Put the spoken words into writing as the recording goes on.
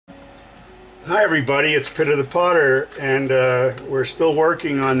Hi everybody, it's Pitta the Potter, and we're still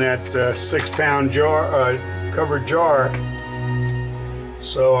working on that 6-pound jar, covered jar.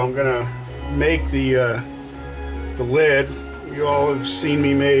 So I'm gonna make the lid. You all have seen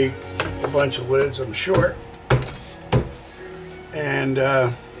me make a bunch of lids, I'm sure. And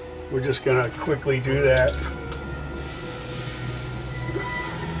we're just gonna quickly do that.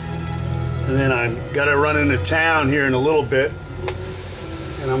 And then I've got to run into town here in a little bit.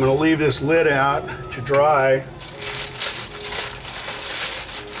 And I'm going to leave this lid out to dry.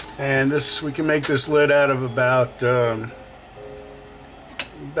 And we can make this lid out of about a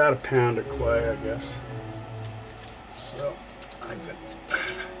pound of clay, I guess. So I could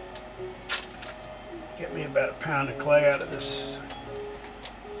get me about a pound of clay out of this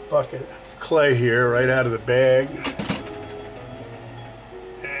bucket of clay here, right out of the bag.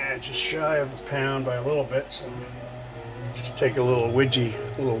 And just shy of a pound by a little bit. So just take a little widgie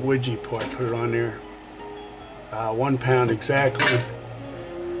point, put it on there. 1 pound exactly.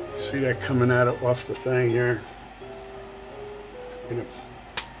 See that coming out off the thing here. I'm gonna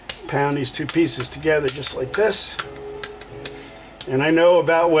pound these two pieces together just like this. And I know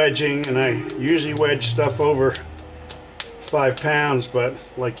about wedging, and I usually wedge stuff over 5 pounds, but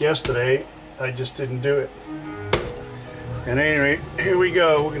like yesterday, I just didn't do it. And anyway, here we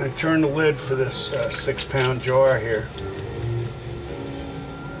go. We're gonna turn the lid for this 6-pound jar here.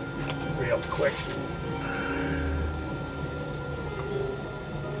 Real quick.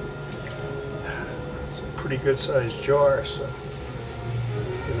 It's a pretty good sized jar, so I'm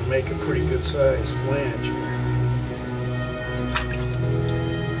gonna make a pretty good sized flange here.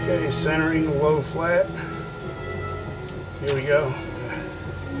 Okay, centering the low flat. Here we go.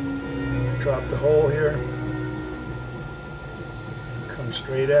 Drop the hole here. Come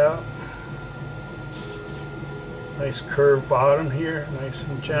straight out. Nice curved bottom here, nice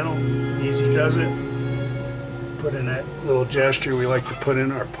and gentle. Easy does it. Put in that little gesture we like to put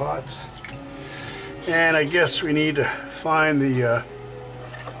in our pots. And I guess we need to find the,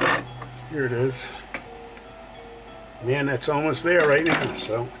 here it is. Man, that's almost there right now.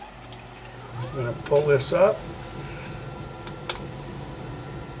 So I'm gonna pull this up.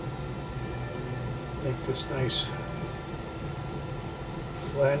 Make this nice.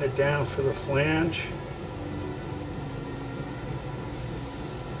 Flatten it down for the flange.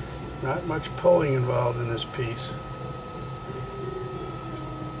 Not much pulling involved in this piece.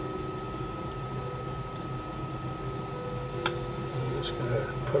 I'm just going to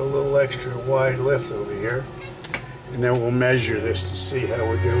put a little extra wide lift over here, and then we'll measure this to see how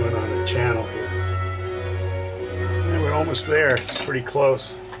we're doing on the channel here. And we're almost there. It's pretty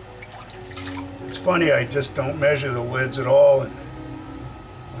close. It's funny, I just don't measure the lids at all, and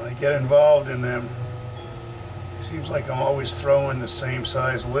when I get involved in them, seems like I'm always throwing the same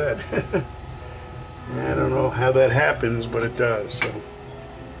size lid. I don't know how that happens, but it does. So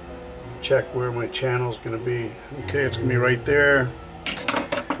check where my channel's going to be. Okay, it's going to be right there.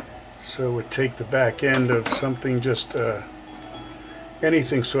 So we take the back end of something, just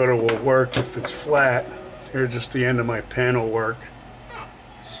anything sort of will work if it's flat. Here, just the end of my pen will work.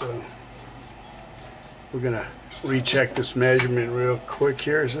 So we're going to recheck this measurement real quick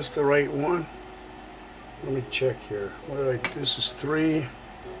here. Is this the right one? Let me check here. What did I do? This is 3.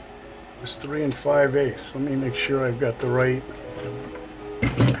 It's 3 5/8. Let me make sure I've got the right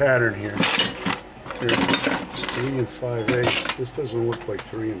pattern here. Here, it's 3 5/8. This doesn't look like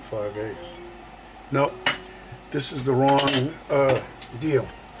 3 5/8. Nope. This is the wrong deal.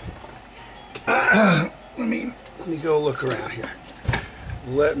 Let me go look around here.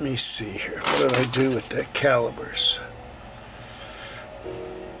 Let me see here. What did I do with that calipers?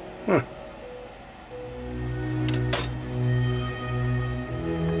 Huh.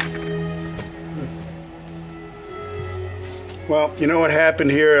 Well, you know what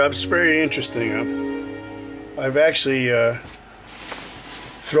happened here? It's very interesting. I've actually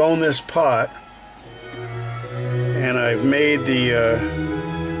thrown this pot, and I've made the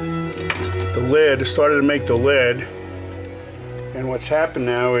lid. Started to make the lid, and what's happened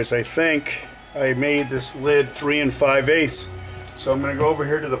now is I think I made this lid 3 5/8. So I'm going to go over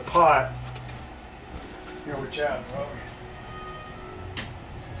here to the pot. Here, watch out, bro.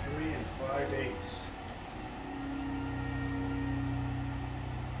 3 5/8.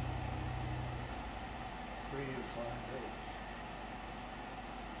 3 5/8.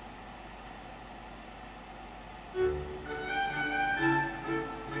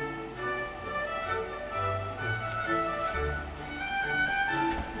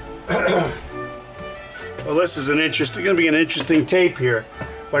 Well, this is going to be an interesting tape here.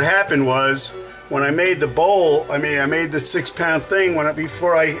 What happened was when I made the bowl, I made the 6-pound thing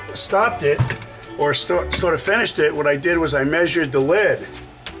before I stopped it or sort of finished it. What I did was I measured the lid,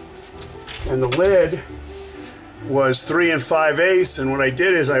 and the lid was 3 5/8, and what I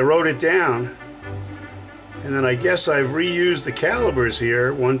did is I wrote it down, and then I guess I've reused the calibers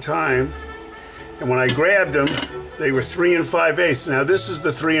here one time, and when I grabbed them, they were 3 5/8. Now this is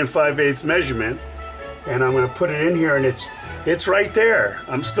the 3 5/8 measurement, and I'm going to put it in here, and it's right there.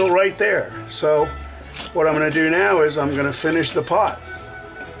 I'm still right there. So what I'm going to do now is I'm going to finish the pot,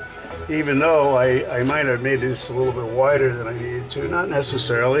 even though I might have made this a little bit wider than I needed to. Not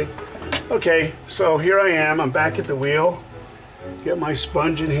necessarily. Okay, so here I am. I'm back at the wheel. Get my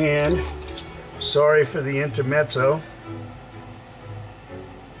sponge in hand. Sorry for the intermezzo.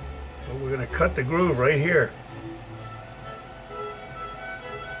 But we're going to cut the groove right here.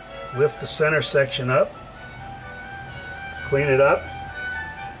 Lift the center section up, clean it up,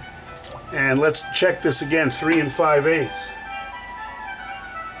 and let's check this again. 3 5/8.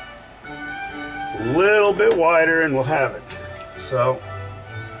 A little bit wider and we'll have it. So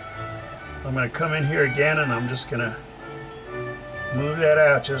I'm going to come in here again, and I'm just going to move that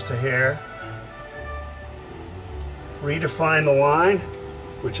out just a hair. Redefine the line,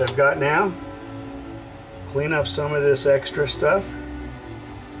 which I've got now. Clean up some of this extra stuff.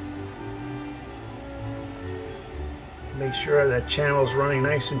 Make sure that channel's running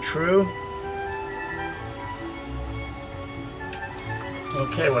nice and true.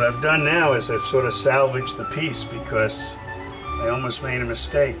 Okay, what I've done now is I've sort of salvaged the piece because I almost made a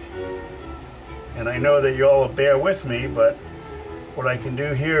mistake. And I know that you all will bear with me, but what I can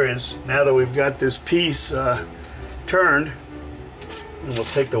do here is, now that we've got this piece turned, and we'll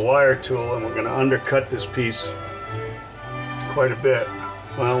take the wire tool and we're going to undercut this piece quite a bit.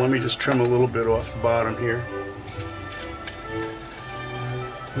 Well, let me just trim a little bit off the bottom here.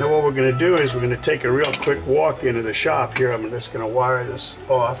 Now what we're going to do is we're going to take a real quick walk into the shop here. I'm just going to wire this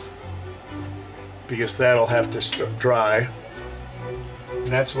off because that'll have to dry. And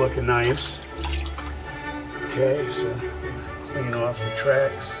that's looking nice. Okay, so clean off the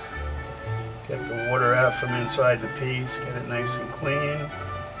tracks. Get the water out from inside the piece. Get it nice and clean.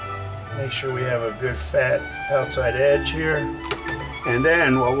 Make sure we have a good fat outside edge here. And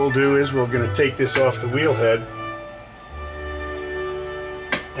then what we'll do is we're going to take this off the wheel head.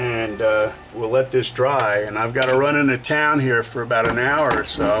 And we'll let this dry, and I've got to run into town here for about an hour or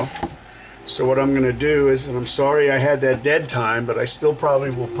so. So what I'm going to do is, and I'm sorry I had that dead time, but I still probably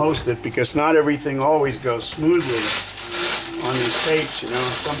will post it because not everything always goes smoothly on these tapes, you know,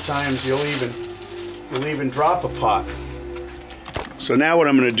 and sometimes you'll even drop a pot. So now what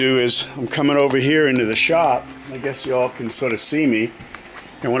I'm going to do is I'm coming over here into the shop. I guess you all can sort of see me.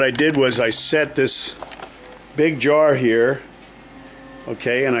 And what I did was I set this big jar here.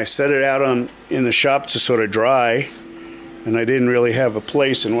 Okay, and I set it out in the shop to sort of dry, and I didn't really have a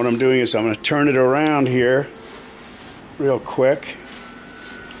place. And what I'm doing is I'm going to turn it around here real quick.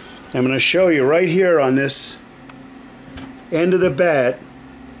 I'm going to show you right here on this end of the bat.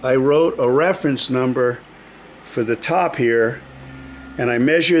 I wrote a reference number for the top here, and I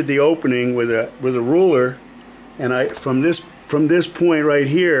measured the opening with a ruler, and from this point right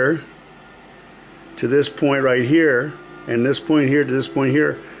here to this point right here, and this point here to this point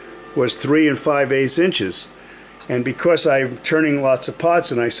here was 3 5/8 inches. And because I'm turning lots of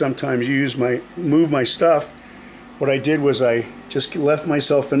pots and I sometimes move my stuff, what I did was I just left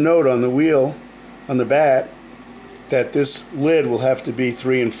myself a note on the wheel, on the bat, that this lid will have to be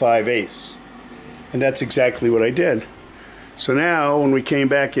 3 5/8. And that's exactly what I did. So now when we came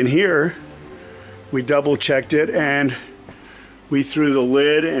back in here, we double checked it and we threw the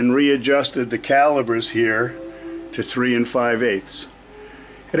lid and readjusted the calibers here to 3 5/8.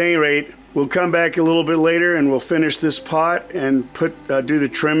 At any rate, we'll come back a little bit later and we'll finish this pot and do the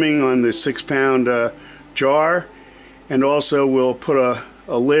trimming on the 6-pound jar, and also we'll put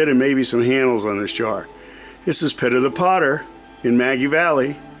a lid and maybe some handles on this jar. This is Pitter the Potter in Maggie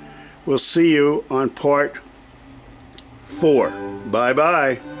Valley. We'll see you on part 4. Bye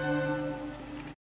bye.